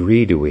what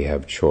degree do we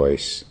have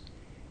choice?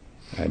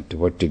 To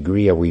what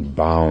degree are we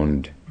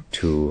bound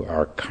to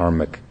our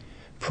karmic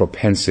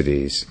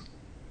propensities?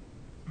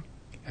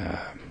 And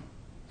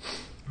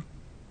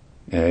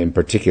in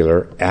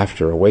particular,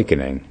 after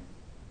awakening.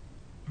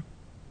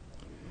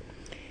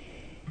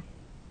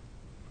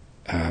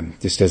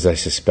 Just as I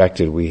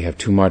suspected, we have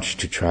too much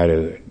to try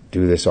to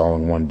do this all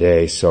in one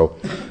day, so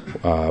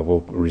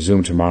we'll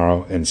resume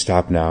tomorrow and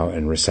stop now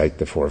and recite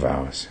the 4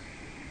 vows.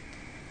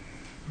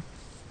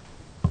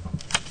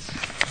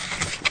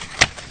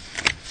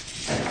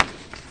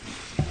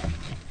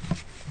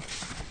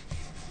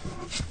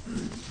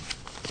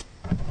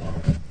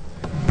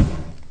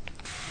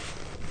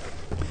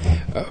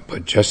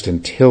 But just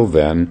until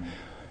then,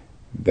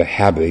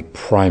 the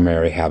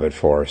primary habit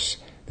force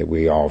that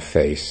we all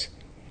face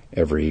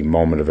every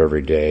moment of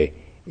every day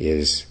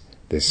is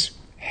this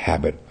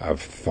habit of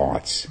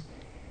thoughts.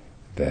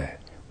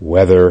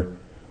 Whether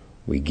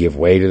we give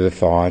way to the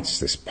thoughts,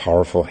 this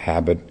powerful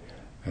habit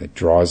that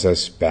draws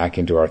us back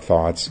into our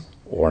thoughts,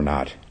 or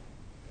not.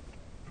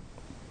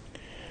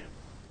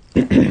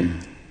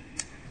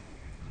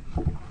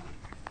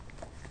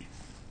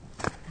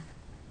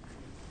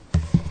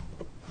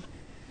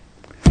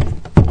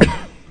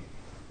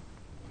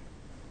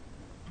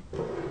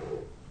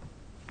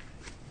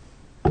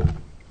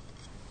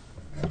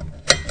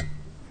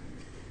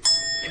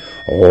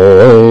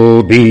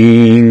 All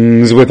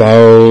beings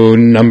without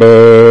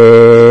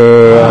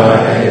number,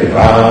 I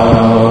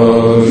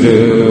vow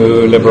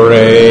to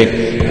liberate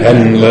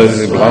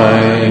endless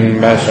blind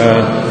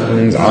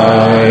passions.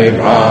 I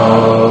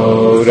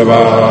vow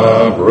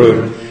to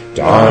uproot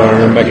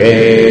dharma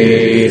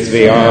gates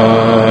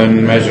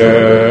beyond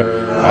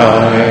measure.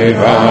 I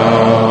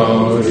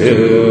vow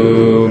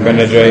to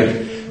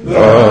penetrate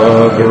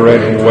the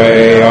great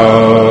way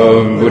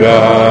of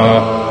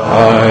Buddha.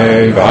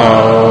 I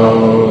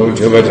vow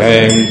to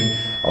attain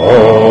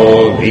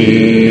all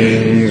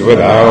beings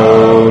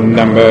without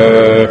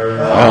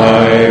number.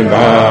 I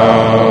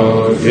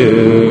vow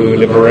to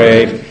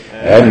liberate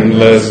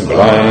endless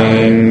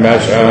blind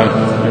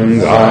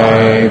passions.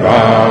 I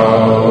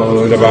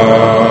vow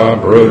to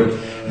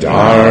uproot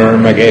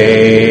dharma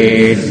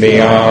gates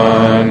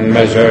beyond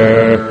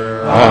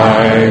measure.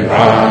 I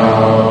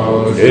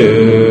vow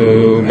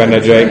to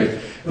penetrate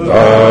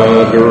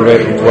the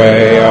great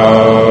way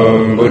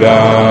of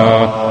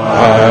Buddha.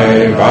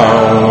 I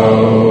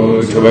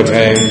vow to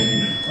attain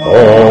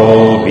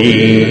all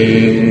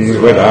beings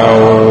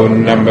without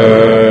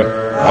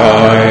number.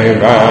 I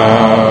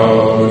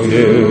vow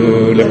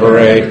to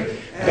liberate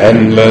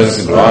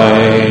endless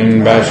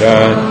blind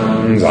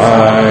passions.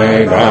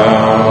 I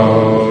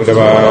vow to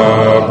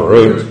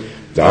uproot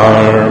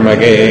dharma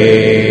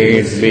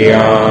gates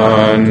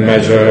beyond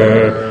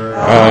measure.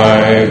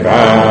 I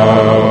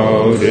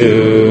vow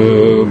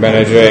to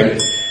penetrate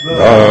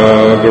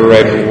the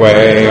great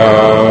way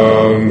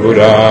of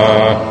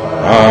Buddha.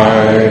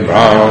 I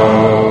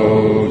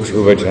vow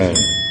to attain